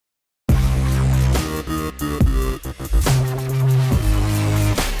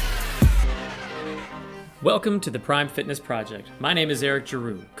Welcome to the Prime Fitness Project. My name is Eric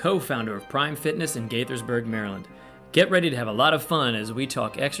Giroux, co-founder of Prime Fitness in Gaithersburg, Maryland. Get ready to have a lot of fun as we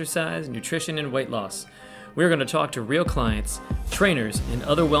talk exercise, nutrition, and weight loss. We're going to talk to real clients, trainers, and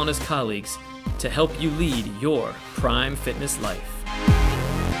other wellness colleagues to help you lead your Prime Fitness life.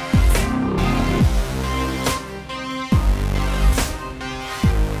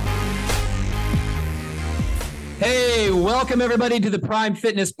 Hey, welcome everybody to the Prime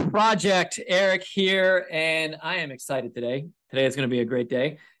Fitness Project. Eric here, and I am excited today. Today is going to be a great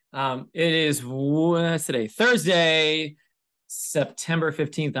day. It is, what's today? Thursday, September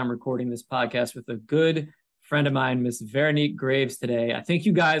 15th. I'm recording this podcast with a good friend of mine, Miss Veronique Graves today. I think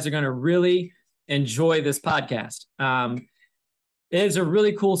you guys are going to really enjoy this podcast. It is a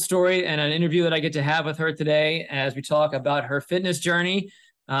really cool story and an interview that I get to have with her today as we talk about her fitness journey.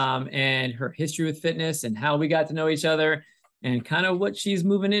 And her history with fitness and how we got to know each other and kind of what she's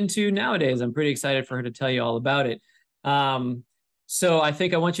moving into nowadays. I'm pretty excited for her to tell you all about it. So I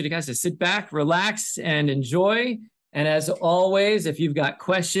think I want you guys to sit back, relax, and enjoy. And as always, if you've got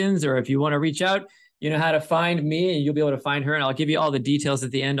questions or if you want to reach out, you know how to find me and you'll be able to find her. And I'll give you all the details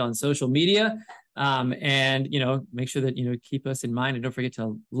at the end on social media. And, make sure that, keep us in mind and don't forget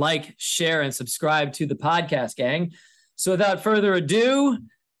to like, share, and subscribe to the podcast, gang. So without further ado,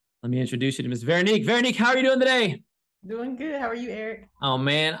 let me introduce you to Ms. Veronique. Veronique, how are you doing today? Doing good. How are you, Eric? Oh,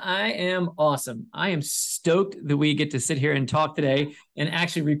 man, I am awesome. I am stoked that we get to sit here and talk today and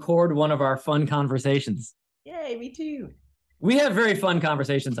actually record one of our fun conversations. Yay, me too. We have very fun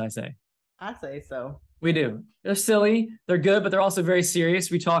conversations, I say. I say so. We do. They're silly. They're good, but they're also very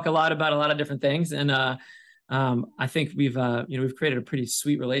serious. We talk a lot about a lot of different things. And I think we've created a pretty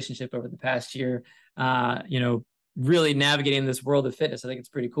sweet relationship over the past year, really navigating this world of fitness. I think it's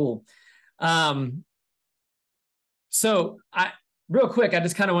pretty cool. So real quick, I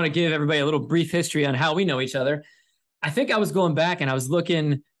just kind of want to give everybody a little brief history on how we know each other. I think I was going back and I was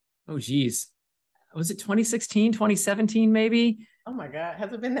looking, was it 2016, 2017, maybe? Oh my God.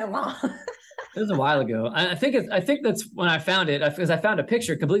 Has it been that long? It was a while ago. I think that's when I found it, because I found a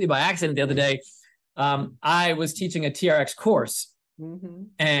picture completely by accident the other day. I was teaching a TRX course,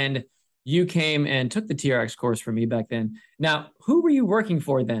 and you came and took the TRX course for me back then. Now, who were you working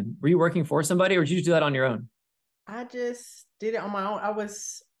for then? Were you working for somebody or did you do that on your own? I just did it on my own. I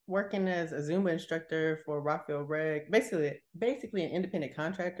was working as a Zumba instructor for Rockville Reg, basically an independent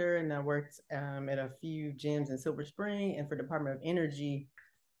contractor. And I worked at a few gyms in Silver Spring and for Department of Energy.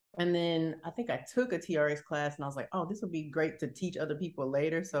 And then I think I took a TRX class and I was like, oh, this would be great to teach other people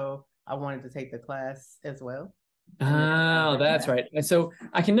later. So I wanted to take the class as well. Oh, that's right. And so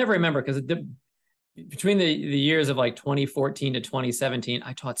I can never remember because between the years of like 2014 to 2017,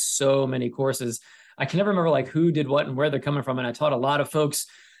 I taught so many courses. I can never remember like who did what and where they're coming from. And I taught a lot of folks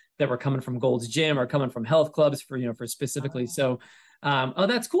that were coming from Gold's Gym or coming from health clubs for specifically. So,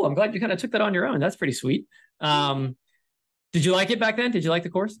 that's cool. I'm glad you kind of took that on your own. That's pretty sweet. Did you like it back then? Did you like the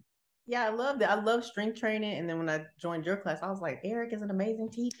course? Yeah, I loved it. I love strength training. And then when I joined your class, I was like, Eric is an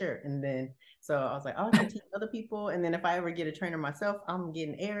amazing teacher. And then, so I was like, oh, I can teach other people. And then if I ever get a trainer myself, I'm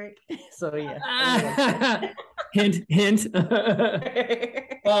getting Eric. So yeah. Hint, hint.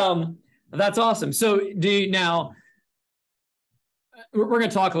 That's awesome. So now, we're going to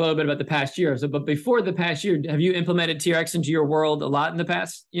talk a little bit about the past year. So, but before the past year, have you implemented TRX into your world a lot in the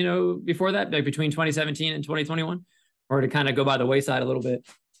past, before that, like between 2017 and 2021? Or to kind of go by the wayside a little bit?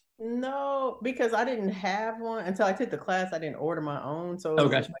 No, because I didn't have one until I took the class. I didn't order my own. So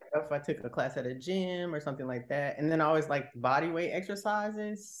gotcha. Like if I took a class at a gym or something like that. And then I always liked body weight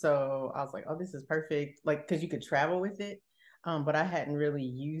exercises. So I was like, oh, this is perfect. Like, because you could travel with it. But I hadn't really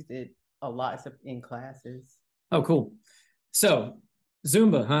used it a lot except in classes. Oh, cool. So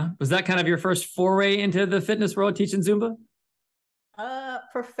Zumba, huh? Was that kind of your first foray into the fitness world, teaching Zumba?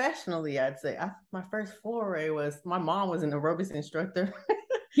 Professionally, I'd say my first foray was my mom was an aerobics instructor.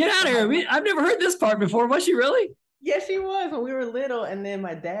 Get out of here. I've never heard this part before. Was she really? Yeah, she was when we were little. And then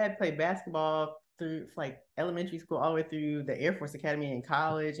my dad played basketball through like elementary school all the way through the Air Force Academy in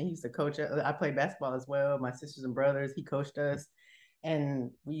college. And he used to coach. I played basketball as well. My sisters and brothers, he coached us.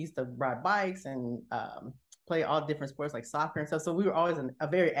 And we used to ride bikes and play all different sports like soccer and stuff. So we were always a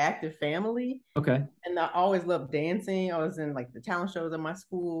very active family. Okay. And I always loved dancing. I was in like the talent shows at my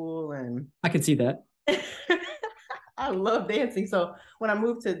school. And I could see that. I love dancing. So when I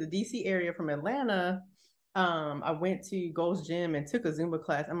moved to the DC area from Atlanta, I went to Gold's Gym and took a Zumba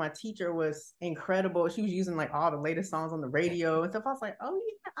class, and my teacher was incredible. She was using like all the latest songs on the radio and stuff. I was like, oh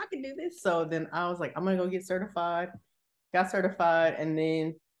yeah, I can do this. So then I was like, I'm gonna go get certified. Got certified, and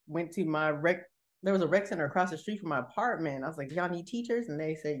then went to my rec. There was a rec center across the street from my apartment. I was like, y'all need teachers? And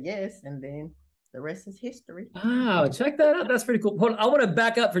they said yes. And then the rest is history. Oh, check that out. That's pretty cool. Hold on. I want to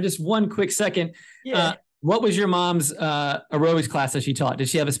back up for just one quick second. Yeah. What was your mom's aerobics class that she taught? Did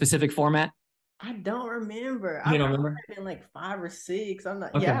she have a specific format? I don't remember. You I don't might remember? have been like 5 or 6. I'm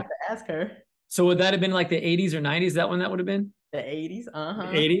not. Yeah, I Okay. have to ask her. So would that have been like the 80s or 90s? That one that would have been? The 80s. The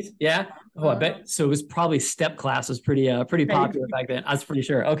Uh-huh. 80s? Yeah. Oh, I Uh-huh. bet. So it was probably step class was pretty popular Maybe. back then. I was pretty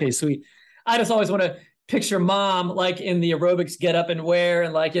sure. Okay, sweet. I just always want to picture mom like in the aerobics get up and wear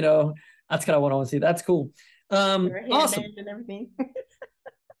and like, that's kind of what I want to see. That's cool. Her Awesome. headband and everything.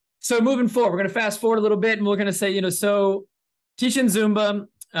 So moving forward, we're going to fast forward a little bit and we're going to say, so teaching Zumba,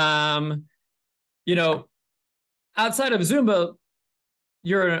 you know, outside of Zumba,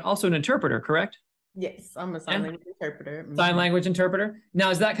 you're also an interpreter, correct? Yes, I'm a sign Yeah. language interpreter. Sign Mhm. language interpreter. Now,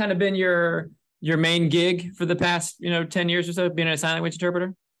 has that kind of been your main gig for the past, 10 years or so, being a sign language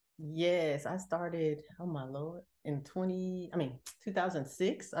interpreter? Yes, I started, oh my Lord, in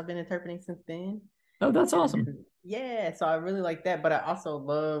 2006. I've been interpreting since then. Oh, that's awesome. And yeah, so I really like that, but I also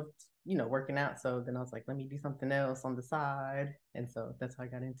loved, working out. So then I was like, let me do something else on the side. And so that's how I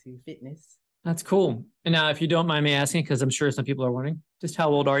got into fitness. That's cool. And now, if you don't mind me asking, because I'm sure some people are wondering, just how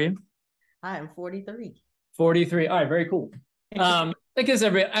old are you? I am 43. 43. All right, very cool. Because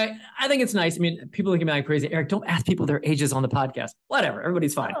I think it's nice. I mean, people look at me like crazy. Eric, don't ask people their ages on the podcast. Whatever,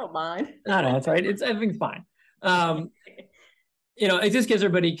 everybody's I fine. don't mind. I know, it's right. Everything's fine. It just gives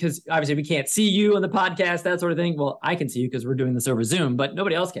everybody, because obviously we can't see you on the podcast, that sort of thing. Well, I can see you because we're doing this over Zoom, but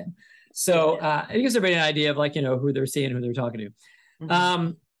nobody else can. So it gives everybody an idea of like, who they're seeing, who they're talking to.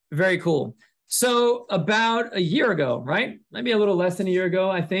 Mm-hmm. Very cool. So about a year ago, right? Maybe a little less than a year ago,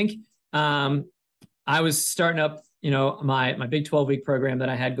 I think. I was starting up, my big 12-week program that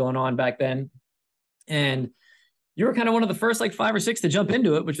I had going on back then. And you were kind of one of the first like 5 or 6 to jump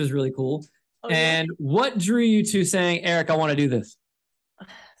into it, which was really cool. Oh, and yeah. What drew you to saying, Eric, I want to do this?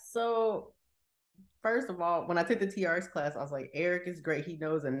 So first of all, when I took the TRX class, I was like, Eric is great. He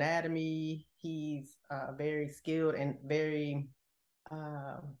knows anatomy. He's very skilled and very,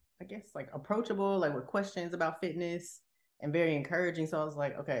 I guess, like approachable, like with questions about fitness and very encouraging. So I was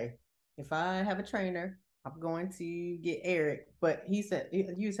like, okay, if I have a trainer, I'm going to get Eric. But he said,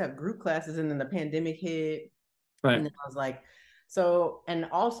 you used to have group classes and then the pandemic hit. Right. And then I was like, so, and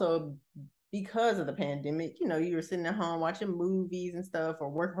also because of the pandemic, you were sitting at home watching movies and stuff or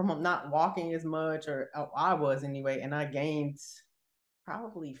working from home, not walking as much, or I was anyway. And I gained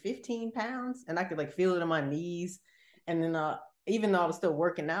probably 15 pounds and I could like feel it in my knees. And then even though I was still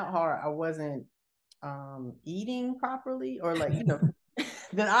working out hard, I wasn't eating properly or like,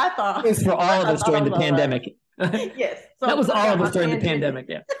 then I thought. It's for all of us during the pandemic. Right. Yes. So that was all of us during the pandemic.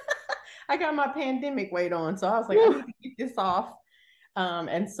 Yeah. I got my pandemic weight on. So I was like, I need to get this off. And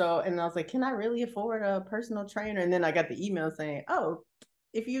I was like, can I really afford a personal trainer? And then I got the email saying, oh,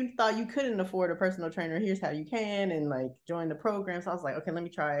 if you thought you couldn't afford a personal trainer, here's how you can, and like join the program. So I was like, okay, let me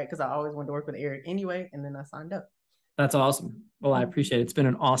try it, because I always wanted to work with Eric anyway. And then I signed up. That's awesome. Well, I appreciate it. It's been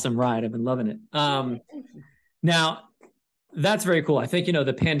an awesome ride. I've been loving it. Now, that's very cool. I think,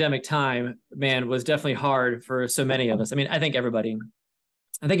 the pandemic time, man, was definitely hard for so many of us. I mean, I think everybody,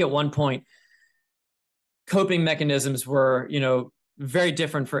 at one point, coping mechanisms were, very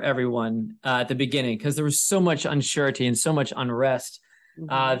different for everyone at the beginning, because there was so much uncertainty and so much unrest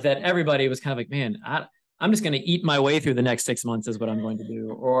that everybody was kind of like, man, I'm just going to eat my way through the next 6 months is what I'm going to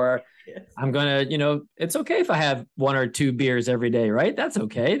do. Or I'm going to, it's okay if I have 1 or 2 beers every day, right? That's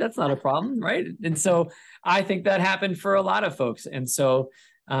okay. That's not a problem, right? And so I think that happened for a lot of folks. And so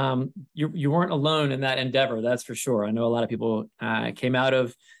you weren't alone in that endeavor. That's for sure. I know a lot of people came out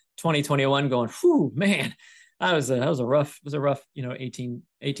of 2021 going, whew, man, that was a rough, 18,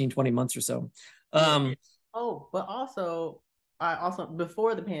 20 months or so. But I also,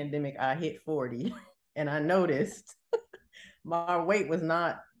 before the pandemic, I hit 40 and I noticed my weight was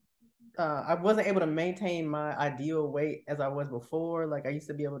not, I wasn't able to maintain my ideal weight as I was before. Like I used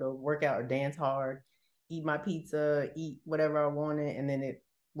to be able to work out or dance hard, eat my pizza, eat whatever I wanted, and then it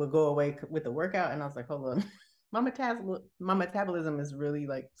would go away with the workout. And I was like, hold on. My metabolism is really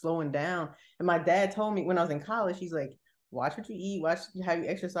like slowing down. And my dad told me when I was in college, he's like, watch what you eat, watch how you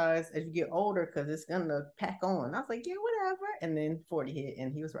exercise as you get older, because it's gonna pack on. I was like, yeah, whatever. And then 40 hit,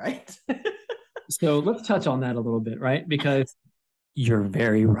 and he was right. So let's touch on that a little bit, right? Because you're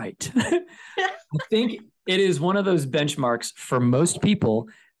very right. I think it is one of those benchmarks for most people,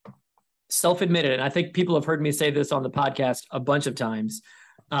 self-admitted. And I think people have heard me say this on the podcast a bunch of times.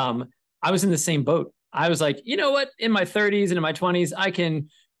 I was in the same boat. I was like, you know what? In my 30s and in my 20s, I can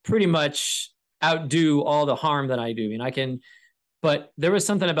pretty much outdo all the harm that I do. And but there was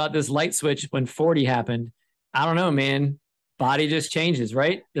something about this light switch when 40 happened. I don't know, man. Body just changes,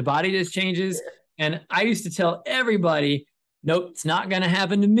 right? The body just changes. And I used to tell everybody, nope, it's not going to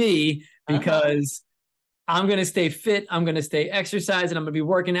happen to me because I'm going to stay fit. I'm going to stay exercising. I'm going to be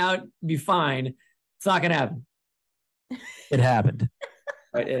working out, be fine. It's not going to happen. It happened.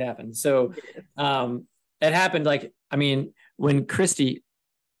 Right. It happened. So it happened like, I mean, when Christy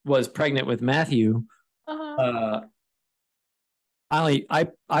was pregnant with Matthew, I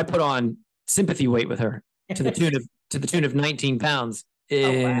put on sympathy weight with her to the tune of 19 pounds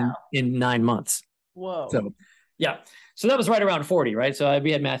in 9 months. Whoa. So yeah. So that was right around 40, right? So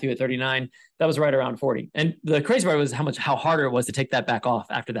we had Matthew at 39. That was right around 40. And the crazy part was how harder it was to take that back off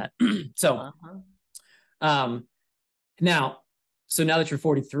after that. So now that you're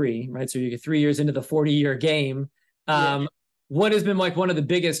 43, right? So you get 3 years into the 40-year game. What has been like one of the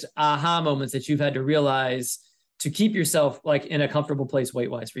biggest aha moments that you've had to realize to keep yourself like in a comfortable place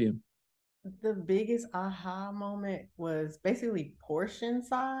weight-wise for you? The biggest aha moment was basically portion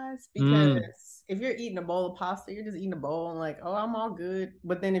size, because if you're eating a bowl of pasta, you're just eating a bowl and like, oh, I'm all good.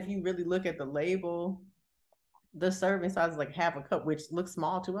 But then if you really look at the label, the serving size is like half a cup, which looks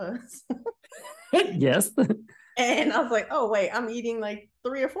small to us. Yes. And I was like, oh, wait, I'm eating like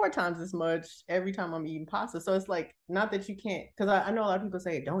 3 or 4 times as much every time I'm eating pasta. So it's like, not that you can't, because I know a lot of people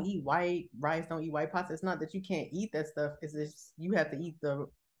say, don't eat white rice, don't eat white pasta. It's not that you can't eat that stuff. It's just you have to eat the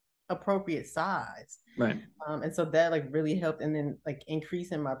appropriate size. Right. And so that like really helped. And then like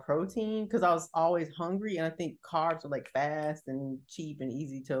increasing my protein, because I was always hungry. And I think carbs are like fast and cheap and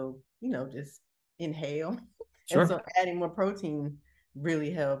easy to, just inhale. Sure. And so adding more protein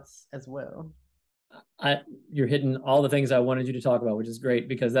really helps as well. You're hitting all the things I wanted you to talk about, which is great,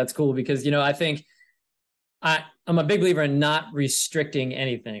 because that's cool. Because, I think I'm a big believer in not restricting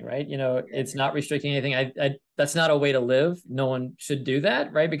anything, right? It's not restricting anything. That's not a way to live. No one should do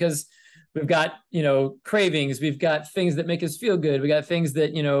that, right? Because we've got, cravings. We've got things that make us feel good. We got things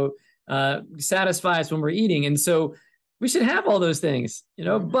that, satisfy us when we're eating. And so we should have all those things,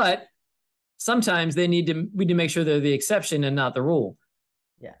 but sometimes we need to make sure they're the exception and not the rule.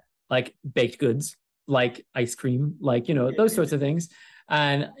 Yeah. Like baked goods, like ice cream, like, those sorts of things.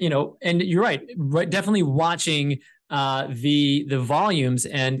 And, and you're right, definitely watching the volumes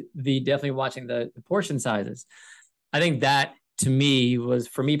and definitely watching the portion sizes. I think that to me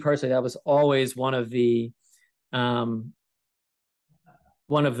for me personally, that was always one of the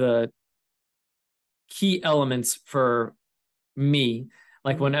key elements for me.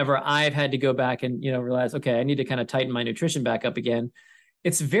 Like whenever I've had to go back and, realize, okay, I need to kind of tighten my nutrition back up again.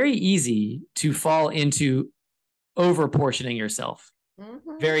 It's very easy to fall into over portioning yourself.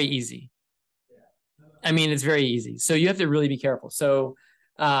 Very easy. I mean, it's very easy. So you have to really be careful. So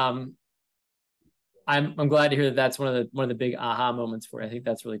I'm glad to hear that that's one of the big aha moments for you. I think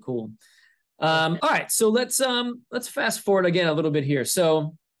that's really cool. All right. So let's fast forward again a little bit here.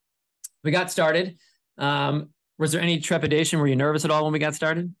 So we got started. Was there any trepidation? Were you nervous at all when we got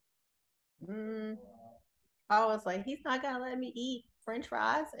started? I was like, he's not gonna let me eat French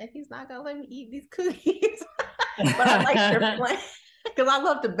fries, and he's not gonna let me eat these cookies. But I like your plan, because I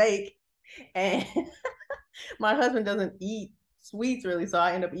love to bake, and my husband doesn't eat sweets really, so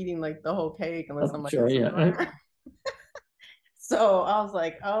I end up eating like the whole cake unless I'm like, sure, yeah. So I was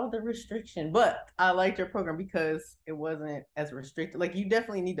like, oh, the restriction. But I liked your program because it wasn't as restricted. Like, you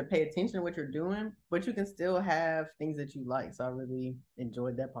definitely need to pay attention to what you're doing, but you can still have things that you like. So I really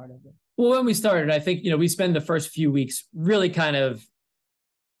enjoyed that part of it. Well, when we started, I think, we spend the first few weeks really kind of,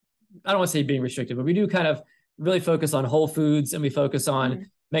 I don't want to say being restricted, but we do kind of really focus on whole foods, and we focus on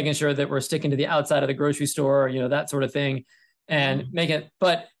making sure that we're sticking to the outside of the grocery store, that sort of thing, and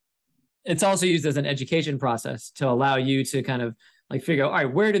but it's also used as an education process to allow you to kind of like figure out, all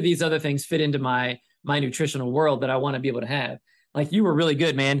right, where do these other things fit into my nutritional world that I want to be able to have? Like, you were really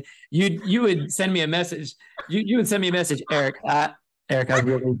good, man. You would send me a message. You would send me a message, Eric. Eric, I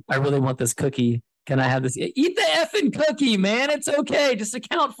really want this cookie. Can I have this? Eat the effing cookie, man. It's okay. Just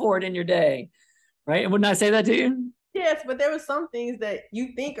account for it in your day. Right? Wouldn't I say that to you? Yes, but there were some things that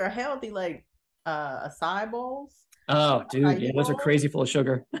you think are healthy, like acai bowls. Oh, dude, yeah, those are crazy full of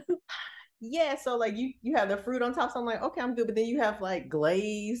sugar. Yeah, so like you have the fruit on top, so I'm like, okay, I'm good. But then you have like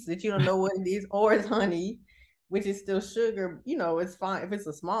glaze that you don't know what it is, or it's honey, which is still sugar. It's fine if it's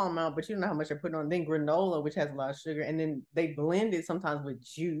a small amount, but you don't know how much they're putting on. Then granola, which has a lot of sugar, and then they blend it sometimes with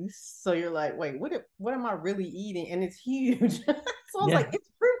juice. So you're like, wait, what am I really eating? And it's huge. So I was like, it's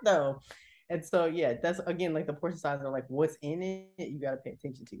fruit though. And so, yeah, that's again, like the portion size are like what's in it, you got to pay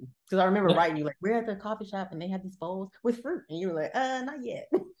attention to. Because I remember writing you like, we're at the coffee shop and they have these bowls with fruit. And you were like, not yet.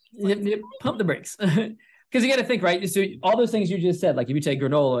 Pump the brakes. Because you got to think, right? So all those things you just said, like if you take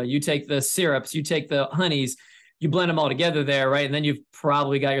granola, you take the syrups, you take the honeys, you blend them all together there, right? And then you've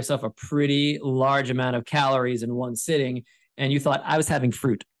probably got yourself a pretty large amount of calories in one sitting. And you thought I was having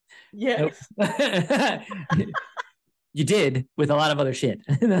fruit. Nope. Yes. You did with a lot of other shit.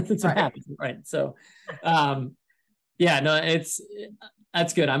 That's what Right. happens, right? So, yeah, no,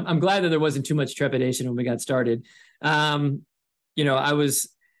 that's good. I'm glad that there wasn't too much trepidation when we got started. You know,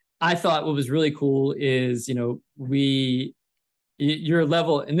 I thought what was really cool is, you know, your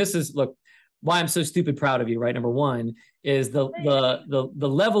level, and this is, look, why I'm so stupid proud of you, right? Number one is the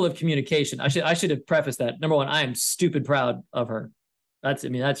level of communication. I should have prefaced that. Number one, I am stupid proud of her. I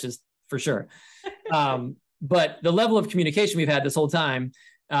mean, that's just for sure. But the level of communication we've had this whole time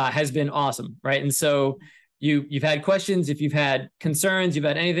has been awesome, right? And so you've had questions, if you've had concerns, you've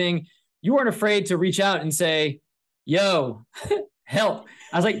had anything, you weren't afraid to reach out and say, "Yo, help!"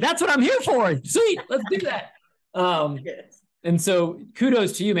 I was like, "That's what I'm here for. Sweet, let's do that." Yes. And so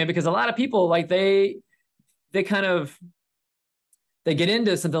kudos to you, man, because a lot of people like they kind of they get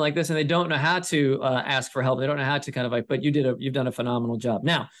into something like this and they don't know how to ask for help. They don't know how to kind of like, but you've done a phenomenal job.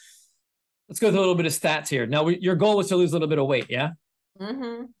 Now, let's go through a little bit of stats here. Now, your goal was to lose a little bit of weight, yeah?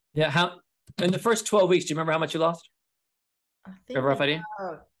 Mm-hmm. Yeah. How in the first 12 weeks, do you remember how much you lost? I You have think a rough idea?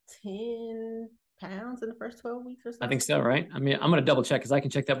 about 10 pounds in the first 12 weeks or I think something. so, right? I mean, I'm gonna double check because I can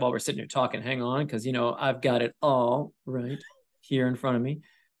check that while we're sitting here talking. Hang on, because you know I've got it all right here in front of me.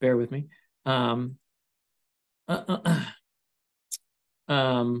 Bear with me. Um, uh, uh,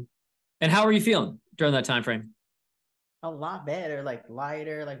 and how are you feeling during that time frame? A lot better, like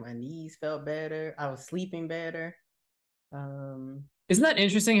lighter, like my knees felt better. I was sleeping better. Um, Isn't that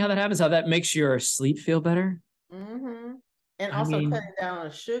interesting how that happens? How that makes your sleep feel better? hmm And I also mean, cutting down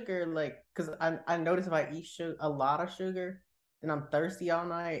on sugar, like, because I notice if I eat a lot of sugar, then I'm thirsty all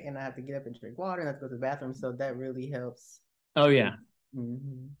night and I have to get up and drink water and I have to go to the bathroom. So that really helps. oh yeah.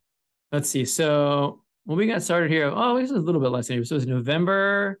 Mm-hmm. Let's see. So when we got started here, oh, this is a little bit less than you. So it was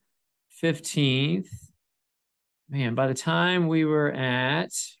November 15th. Man, by the time we were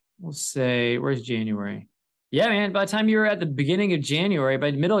at, we'll say, where's January? Yeah, man. By the time you were at the beginning of January,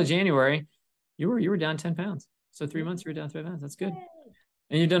 by the middle of January, you were down 10 pounds. So 3 months, you were down 3 pounds. That's good.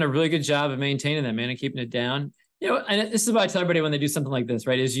 And you've done a really good job of maintaining that, man, and keeping it down. You know, and this is what I tell everybody when they do something like this,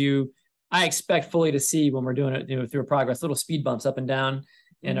 right? I expect fully to see when we're doing it, you know, through a progress, little speed bumps up and down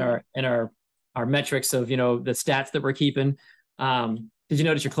in Mm-hmm. our metrics of, you know, the stats that we're keeping. Did you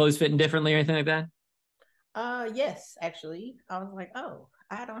notice your clothes fitting differently or anything like that? Yes, actually. I was like, oh,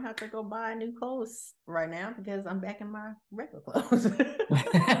 I don't have to go buy new clothes right now because I'm back in my regular clothes.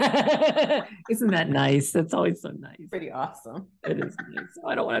 Isn't that nice? That's always so nice. Pretty awesome. It is nice. So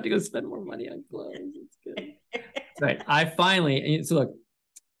I don't want to have to go spend more money on clothes. It's good. That's right. I finally, so look,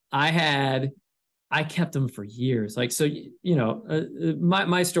 I kept them for years. Like, so, you know,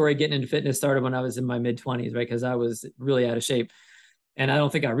 my story getting into fitness started when I was in my mid 20s, right? Because I was really out of shape. And I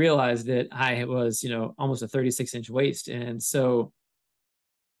don't think I realized that I was, you know, almost a 36-inch waist. And so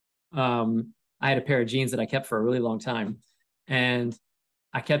I had a pair of jeans that I kept for a really long time. And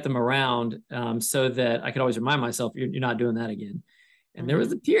I kept them around so that I could always remind myself, you're not doing that again. And there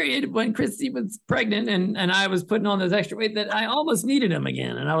was a period when Christy was pregnant and I was putting on this extra weight that I almost needed him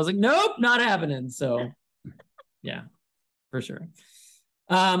again. And I was like, nope, not happening. So yeah, for sure.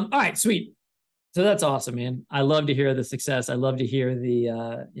 All right, sweet. So that's awesome, man. I love to hear the success. I love to hear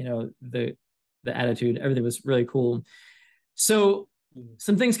the you know, the attitude. Everything was really cool. So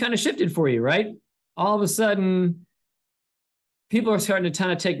some things kind of shifted for you, right? All of a sudden, people are starting to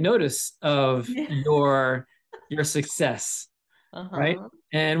kind of take notice of Yeah. your success, right? Uh-huh.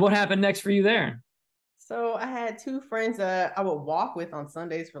 And what happened next for you there? So I had two friends that I would walk with on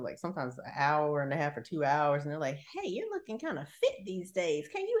Sundays for like sometimes an hour and a half or 2 hours, and they're like, "Hey, you're looking kind of fit these days.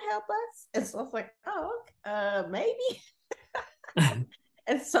 Can you help us?" And so I was like, "Oh, maybe."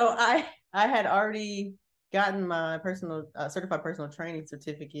 And so I had already gotten my personal certified personal training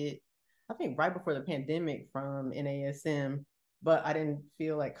certificate, I think right before the pandemic from NASM, but I didn't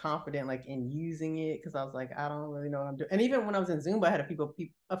feel like confident like in using it because I was like, I don't really know what I'm doing. And even when I was in Zumba, I had a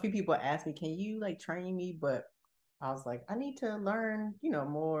few people ask me, "Can you like train me?" But I was like, I need to learn,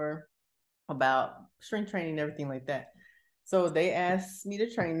 more about strength training and everything like that. So they asked me to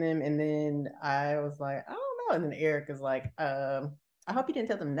train them, and then I was like, I don't know. And then Eric is like, I hope you didn't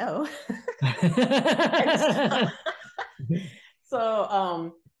tell them no.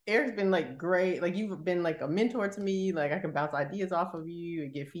 So Eric's been like great. Like you've been like a mentor to me. Like I can bounce ideas off of you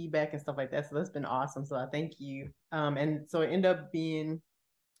and get feedback and stuff like that. So that's been awesome. So I thank you. And so it ended up being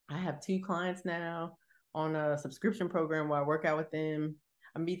I have two clients now on a subscription program where I work out with them.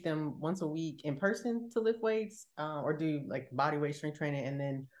 I meet them once a week in person to lift weights or do like body weight strength training, and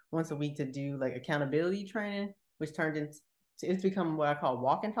then once a week to do like accountability training. which turned into it's become what I call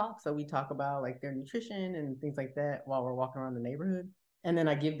walk and talk. So we talk about like their nutrition and things like that while we're walking around the neighborhood. And then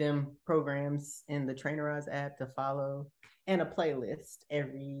I give them programs in the Trainerize app to follow and a playlist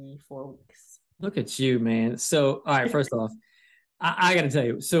every 4 weeks. Look at you, man. So, all right, first off, I got to tell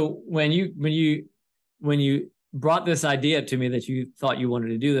you. So when you brought this idea to me that you thought you wanted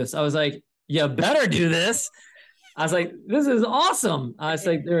to do this, I was like, you better do this. I was like, this is awesome. I was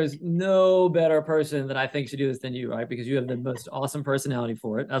like, there is no better person that I think should do this than you, right? Because you have the most awesome personality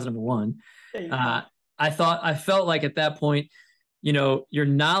for it. That's number one. Uh, I felt like at that point, your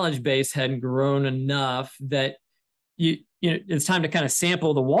knowledge base hadn't grown enough that it's time to kind of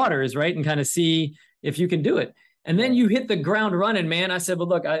sample the waters, right? And kind of see if you can do it. And then you hit the ground running, man. I said, well,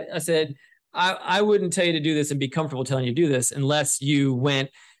 look, I said, I wouldn't tell you to do this and be comfortable telling you to do this unless you went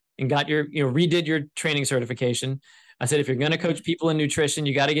and got redid your training certification. I said, if you're going to coach people in nutrition,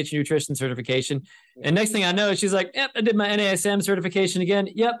 you got to get your nutrition certification. And next thing I know, she's like, yep, I did my NASM certification again.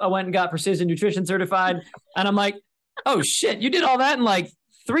 Yep, I went and got precision nutrition certified. And I'm like, oh shit, you did all that in like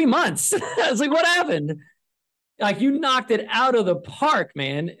 3 months. I was like, what happened? Like you knocked it out of the park,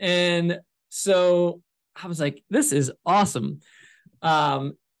 man. And so I was like, this is awesome.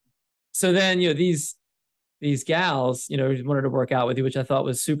 So then, these gals, wanted to work out with you, which I thought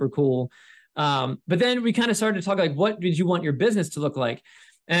was super cool. But then we kind of started to talk like, what did you want your business to look like?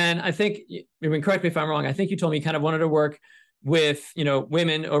 And I think, correct me if I'm wrong, I think you told me you kind of wanted to work with,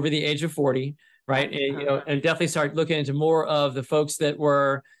 women over the age of 40, right? And definitely start looking into more of the folks that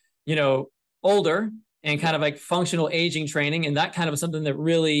were, older and kind of like functional aging training. And that kind of something that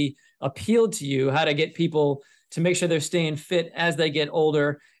really appealed to you, how to get people to make sure they're staying fit as they get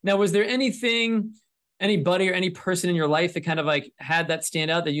older. Now, was there anybody or any person in your life that kind of like had that stand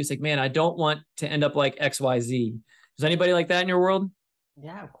out that you was like, man, I don't want to end up like XYZ? Is anybody like that in your world?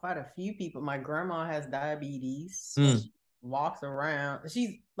 Yeah, quite a few people. My grandma has diabetes. Mm. Walks around.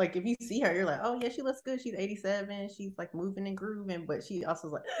 She's like, if you see her, you're like, oh yeah, she looks good. She's 87. She's like moving and grooving, but she also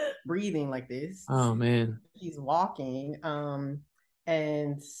is like breathing like this. Oh man. She's walking.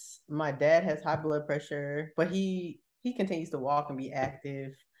 And my dad has high blood pressure, but he continues to walk and be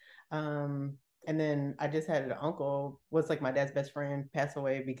active. And then I just had an uncle, was like my dad's best friend, pass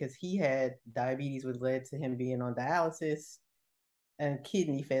away because he had diabetes, which led to him being on dialysis and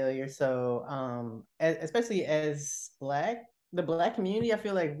kidney failure. So, especially as the Black community, I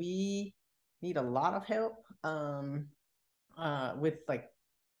feel like we need a lot of help with like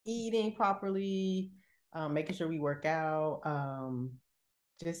eating properly, making sure we work out,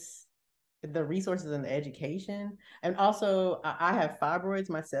 just the resources and the education. And also, I have fibroids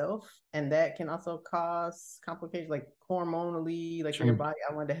myself, and that can also cause complications like hormonally, like in your body.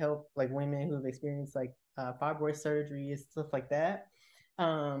 I wanted to help like women who've experienced like fibroid surgery and stuff like that.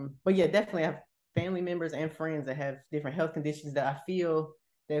 But yeah, definitely I have family members and friends that have different health conditions that I feel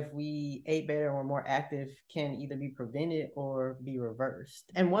that if we ate better or more active can either be prevented or be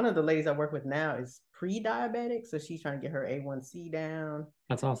reversed. And one of the ladies I work with now is pre-diabetic, so she's trying to get her A1C down.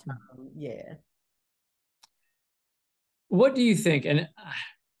 That's awesome. Yeah. What do you think? And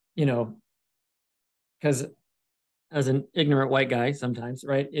because as an ignorant white guy sometimes,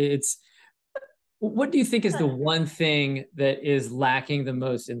 right? What do you think is the one thing that is lacking the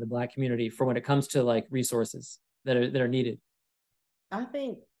most in the Black community for when it comes to like resources that are needed? I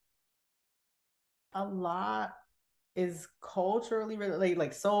think a lot is culturally related.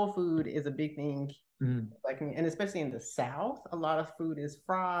 Like soul food is a big thing. Like, and especially in the South, a lot of food is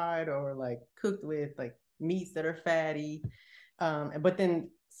fried or like cooked with like meats that are fatty. But then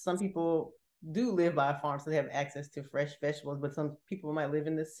some people do live by a farm, so they have access to fresh vegetables. But some people might live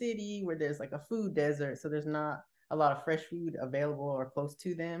in the city where there's like a food desert, so there's not a lot of fresh food available or close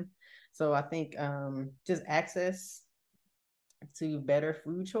to them. So I think just access to better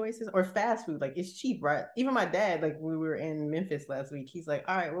food choices or fast food. Like it's cheap, right? Even my dad, like we were in Memphis last week, he's like,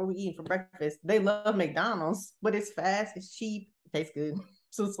 all right, what are we eating for breakfast? They love McDonald's, but it's fast, it's cheap, it tastes good.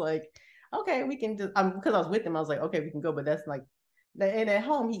 So it's like, okay, we can just because I was with him, I was like, okay, we can go, but that's like and at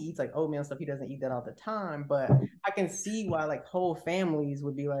home he eats like oatmeal stuff. He doesn't eat that all the time, but I can see why like whole families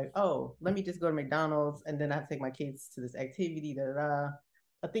would be like, oh, let me just go to McDonald's and then I take my kids to this activity.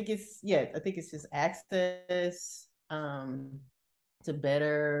 I think it's just access to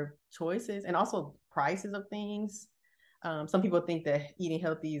better choices and also prices of things. Some people think that eating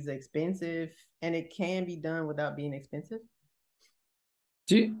healthy is expensive, and it can be done without being expensive.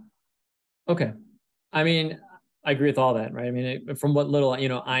 Okay. I mean, I agree with all that, right? I mean, from what little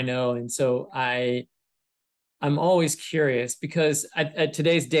I know, and so I'm always curious because at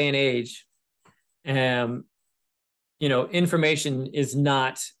today's day and age, information is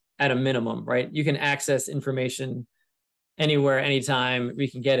not at a minimum, right? You can access information anywhere, anytime, we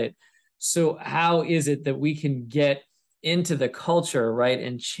can get it. So how is it that we can get into the culture, right,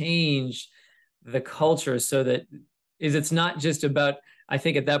 and change the culture so that it's not just about, I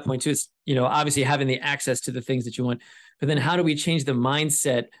think at that point too, it's, obviously having the access to the things that you want, but then how do we change the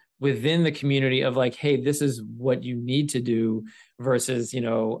mindset within the community of like, hey, this is what you need to do versus,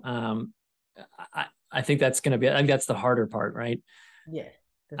 I think that's going to be, I think that's the harder part, right? Yeah.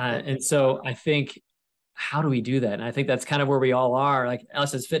 And so I think, how do we do that? And I think that's kind of where we all are, like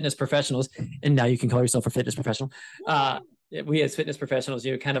us as fitness professionals. And now you can call yourself a fitness professional. We as fitness professionals,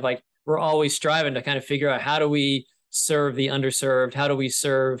 kind of like we're always striving to kind of figure out how do we serve the underserved? How do we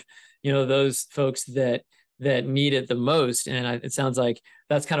serve, those folks that need it the most? And it sounds like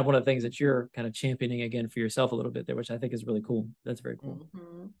that's kind of one of the things that you're kind of championing again for yourself a little bit there, which I think is really cool. That's very cool.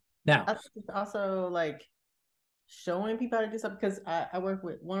 Mm-hmm. Now, I think it's also like showing people how to do something because I work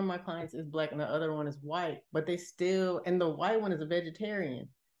with one of my clients is black and the other one is white, but they still, and the white one is a vegetarian.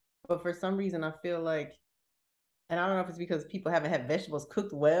 But for some reason, I feel like, and I don't know if it's because people haven't had vegetables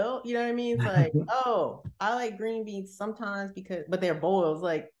cooked well. You know what I mean? It's like, oh, I like green beans sometimes but they're boiled.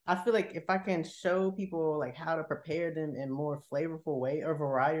 Like, I feel like if I can show people like how to prepare them in more flavorful way or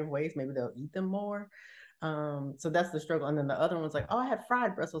variety of ways, maybe they'll eat them more. So that's the struggle. And then the other one's like, oh, I have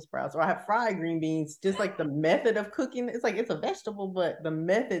fried Brussels sprouts or I have fried green beans. Just like the method of cooking, it's like it's a vegetable, but the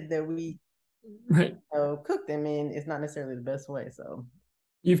method that we cook them in is not necessarily the best way. So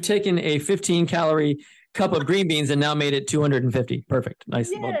you've taken a 15-calorie cup of green beans and now made it 250. Perfect.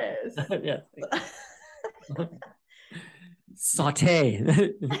 Nice. Yes. Yeah. Saute.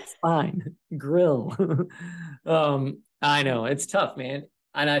 It's fine. Grill. I know it's tough, man.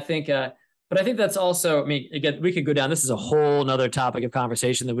 And I think, but I think that's also, I mean, again, we could go down. This is a whole nother topic of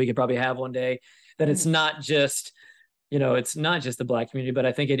conversation that we could probably have one day, that it's not just, it's not just the Black community, but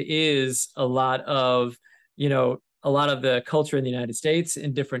I think it is a lot of, a lot of the culture in the United States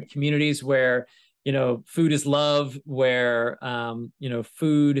in different communities where, food is love, where,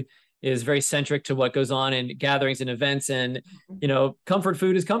 food is very centric to what goes on in gatherings and events, and, comfort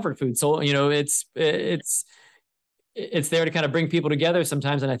food is comfort food. So, it's there to kind of bring people together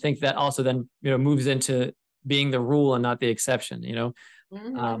sometimes. And I think that also then, moves into being the rule and not the exception,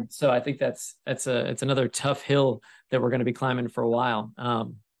 so I think it's another tough hill that we're going to be climbing for a while.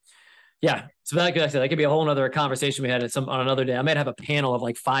 Yeah. So like I said, that could be a whole nother conversation we had on another day. I might have a panel of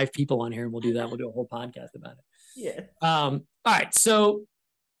like 5 people on here and we'll do that. We'll do a whole podcast about it. Yeah. All right. So,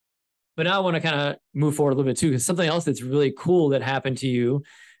 but now I want to kind of move forward a little bit too, because something else that's really cool that happened to you,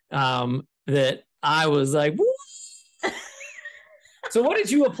 that I was like, so what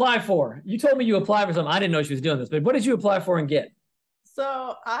did you apply for? You told me you applied for something. I didn't know she was doing this, but what did you apply for and get?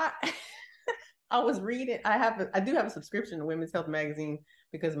 So I was reading. I do have a subscription to Women's Health magazine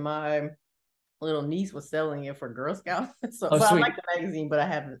because my little niece was selling it for Girl Scouts. So I like the magazine, but I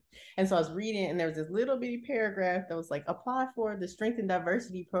haven't. And so I was reading, and there was this little bitty paragraph that was like, apply for the Strength and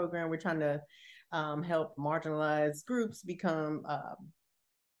Diversity program. We're trying to help marginalized groups become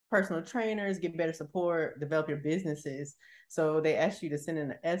personal trainers, get better support, develop your businesses. So they asked you to send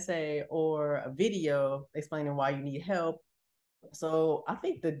in an essay or a video explaining why you need help. So I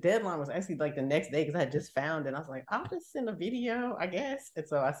think the deadline was actually like the next day because I had just found it. I was like, I'll just send a video, I guess. And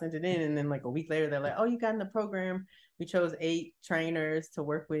so I sent it in, and then like a week later, they're like, oh, you got in the program. We chose 8 trainers to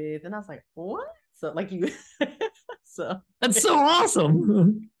work with. And I was like, what? So like you so that's so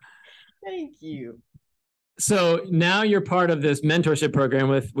awesome. Thank you. So now you're part of this mentorship program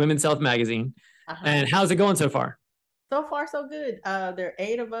with Women's Health magazine. And how's it going so far? So far, so good. There are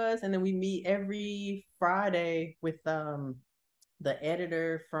 8 of us, and then we meet every Friday with the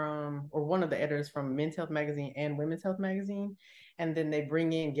editor or one of the editors from Men's Health magazine and Women's Health magazine. And then they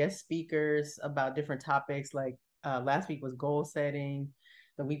bring in guest speakers about different topics. Like last week was goal setting.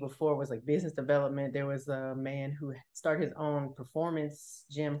 The week before was like business development. There was a man who started his own performance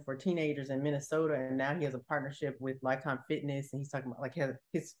gym for teenagers in Minnesota. And now he has a partnership with Lifetime Fitness. And he's talking about like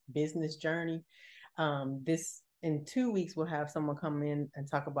his business journey. In 2 weeks, we'll have someone come in and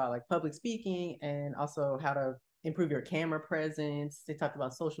talk about like public speaking and also how to improve your camera presence. They talked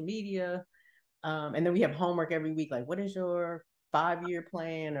about social media. And then we have homework every week, like what is your 5-year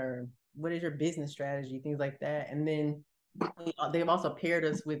plan or what is your business strategy, things like that. And then they've also paired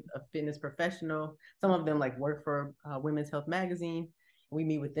us with a fitness professional. Some of them like work for Women's Health magazine. We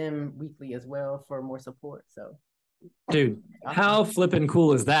meet with them weekly as well for more support. So, dude, how flippin'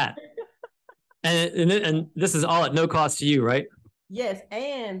 cool is that? and this is all at no cost to you, right? Yes,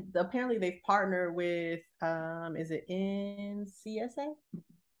 and apparently they've partnered with is it NCSA?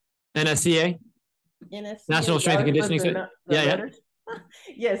 NSCA? NSCA? National Strength and Conditioning. Yeah.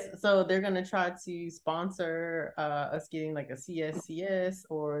 Yes, so they're gonna try to sponsor us getting like a CSCS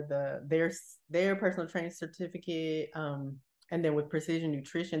or their personal training certificate. And then with precision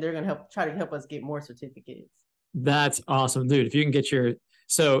nutrition, they're gonna try to help us get more certificates. That's awesome, dude. If you can get your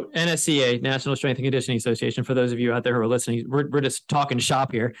so NSCA, National Strength and Conditioning Association, for those of you out there who are listening, we're just talking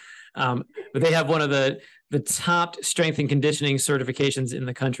shop here. But they have one of the top strength and conditioning certifications in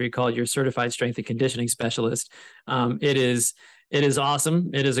the country called your Certified Strength and Conditioning Specialist. It is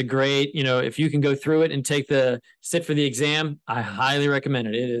awesome. It is a great, if you can go through it and sit for the exam, I highly recommend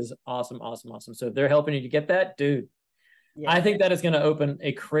it. It is awesome, awesome, awesome. So if they're helping you to get that, dude, Yeah. I think that is going to open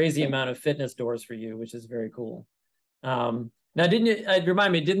a crazy amount of fitness doors for you, which is very cool. Now,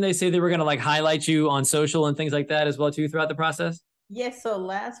 remind me, didn't they say they were going to like highlight you on social and things like that as well too throughout the process? Yes, so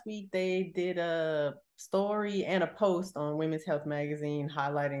last week they did a story and a post on Women's Health Magazine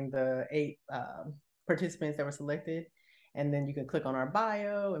highlighting the 8 participants that were selected. And then you can click on our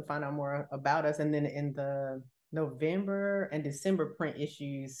bio and find out more about us. And then in the November and December print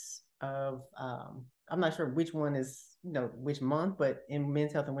issues of, I'm not sure which one is, which month, but in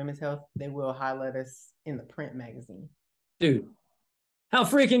Men's Health and Women's Health, they will highlight us in the print magazine. Dude, how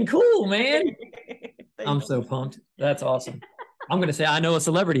freaking cool, man. I'm You. so pumped. That's awesome. I'm going to say I know a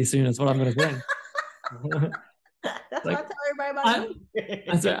celebrity soon. That's what I'm going to say. That's like, what I tell everybody about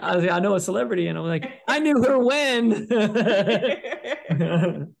I know a celebrity, and I'm like, I knew her when.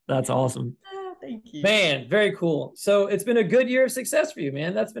 That's awesome. Thank you. Man, very cool. So it's been a good year of success for you,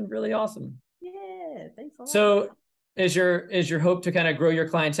 man. That's been really awesome. Yeah, thanks a lot. So is your hope to kind of grow your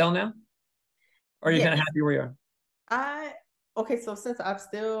clientele now? Or are you kind of happy where you are? Okay, so since I'm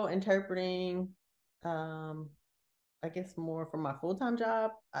still interpreting, I guess more for my full-time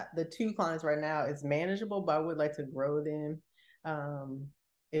job, the 2 clients right now is manageable, but I would like to grow them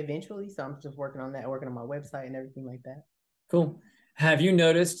eventually. So I'm just working on that, working on my website and everything like that. Cool. Have you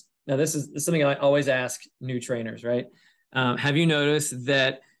noticed, now this is something I always ask new trainers, right? Have you noticed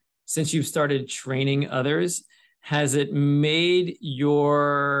that since you've started training others, has it made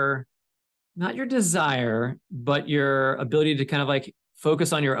not your desire, but your ability to kind of like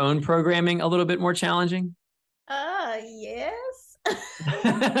focus on your own programming a little bit more challenging? Yes.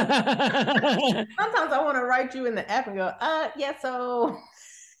 Sometimes I want to write you in the app and go, yeah, so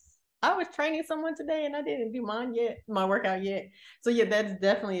I was training someone today and I didn't do my workout yet. So yeah, that's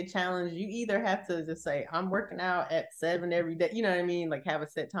definitely a challenge. You either have to just say, I'm working out at 7 every day, you know what I mean? Like have a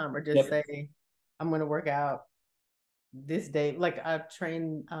set time, or just say, I'm going to work out this day. Like I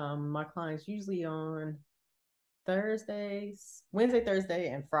train my clients usually on Wednesday, Thursday,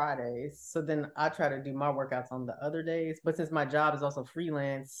 and Fridays. So then I try to do my workouts on the other days. But since my job is also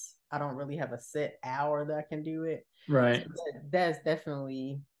freelance, I don't really have a set hour that I can do it. Right. So that's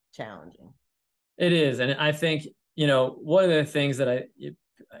definitely challenging. It is. And I think, one of the things that a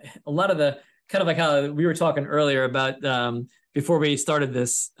lot of the kind of like how we were talking earlier about before we started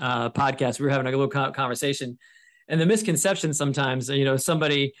this podcast, we were having a little conversation, and the misconception sometimes,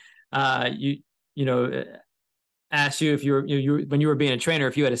 somebody, asked you if you when you were being a trainer,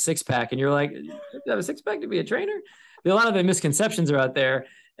 if you had a 6-pack, and you're like, you have a 6-pack to be a trainer? A lot of the misconceptions are out there.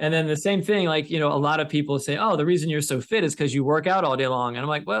 And then the same thing, like, a lot of people say, oh, the reason you're so fit is because you work out all day long. And I'm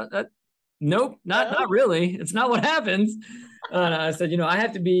like, well, nope, not really. It's not what happens. I said,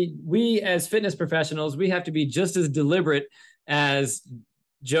 we as fitness professionals, we have to be just as deliberate as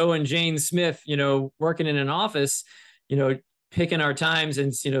Joe and Jane Smith, working in an office, picking our times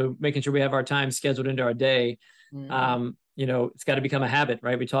and, making sure we have our time scheduled into our day. Mm-hmm. It's got to become a habit,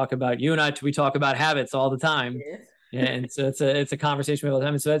 right? We talk about habits all the time. Yes. And so it's a conversation all the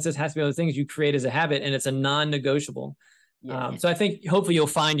time. And so that just has to be one of those things you create as a habit, and it's a non-negotiable. Yes. So I think hopefully you'll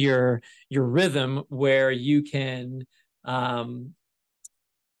find your rhythm where you can make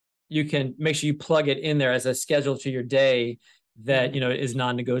sure you plug it in there as a schedule to your day that, is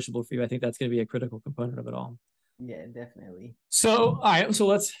non-negotiable for you. I think that's going to be a critical component of it all. Yeah, definitely. So, all right. So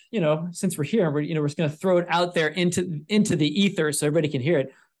let's, since we're here, we're just going to throw it out there into the ether so everybody can hear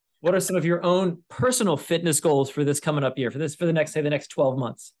it. What are some of your own personal fitness goals for this coming up year, for the next 12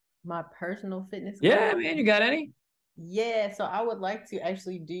 months? My personal fitness goals? Yeah, man. You got any? Yeah. So I would like to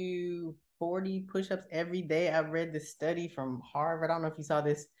actually do 40 push-ups every day. I read this study from Harvard. I don't know if you saw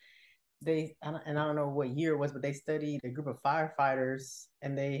this. I don't know what year it was, but they studied a group of firefighters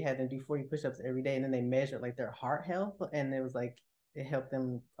and they had them do 40 push-ups every day, and then they measured like their heart health, and it was like it helped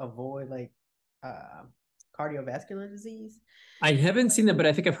them avoid like cardiovascular disease. I haven't seen that, but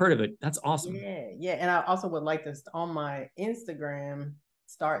I think I've heard of it. That's awesome. Yeah. And I also would like to, on my Instagram,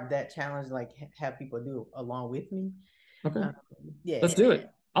 start that challenge, like have people do it along with me. Okay. Let's do it.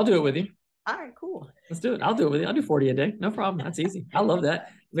 I'll do it with you. All right, cool. Let's do it. I'll do it with you. I'll do 40 a day. No problem. That's easy. I love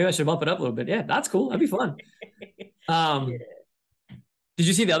that. Maybe I should bump it up a little bit. Yeah, that's cool. That'd be fun. Yeah. Did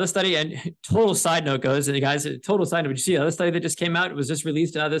you see the other study? And total side note goes, and you guys, total side note, did you see the other study that just came out? It was just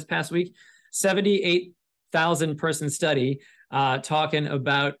released this past week. 78,000 person study talking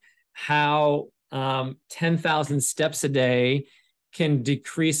about how 10,000 steps a day can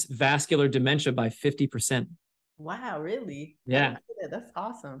decrease vascular dementia by 50%. Wow, really? Yeah. That's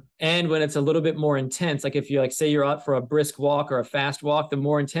awesome. And when it's a little bit more intense, like if you like say you're out for a brisk walk or a fast walk, the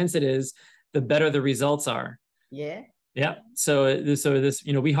more intense it is, the better the results are. Yeah. Yeah. So this,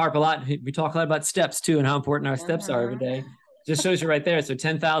 we harp a lot. We talk a lot about steps too, and how important our steps are every day. Just shows you right there. So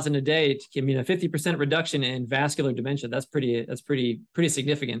 10,000 a day, a 50% reduction in vascular dementia. That's pretty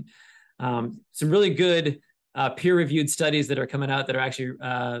significant. Some really good peer-reviewed studies that are coming out that are actually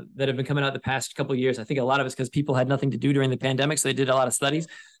that have been coming out the past couple of years. I think a lot of it's because people had nothing to do during the pandemic, so they did a lot of studies.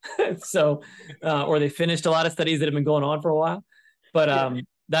 So, or they finished a lot of studies that have been going on for a while. But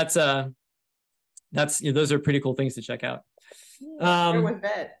that's those are pretty cool things to check out. Where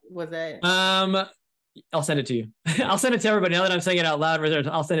was that? I'll send it to you. I'll send it to everybody. Now that I'm saying it out loud,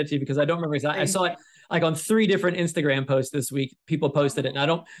 I'll send it to you because I don't remember exactly. I saw it like on 3 different Instagram posts this week. People posted it, and I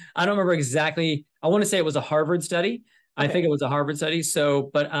don't remember exactly. I want to say it was a Harvard study. Okay. I think it was a Harvard study. So,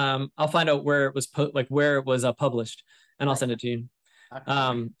 but I'll find out where it was published, and I'll send it to you. Okay.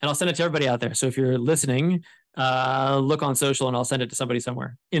 And I'll send it to everybody out there. So if you're listening, look on social, and I'll send it to somebody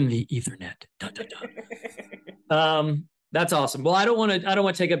somewhere in the Ethernet. Dun, dun, dun. That's awesome. Well, I don't want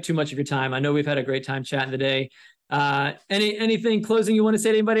to take up too much of your time. I know we've had a great time chatting today. Anything closing you want to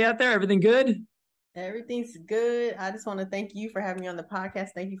say to anybody out there? Everything good? Everything's good. I just want to thank you for having me on the podcast.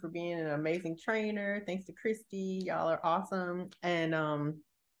 Thank you for being an amazing trainer. Thanks to Christy. Y'all are awesome. And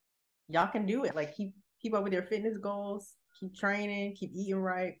y'all can do it. Like keep up with your fitness goals. Keep training. Keep eating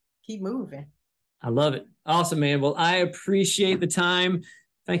right. Keep moving. I love it. Awesome, man. Well, I appreciate the time.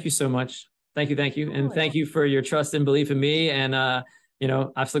 Thank you so much. Thank you. And thank you for your trust and belief in me. And, I've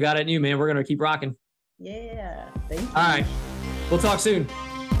still got it in you, man. We're going to keep rocking. Yeah. Thank you. All right. We'll talk soon.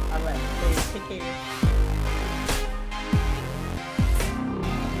 All right. Take care.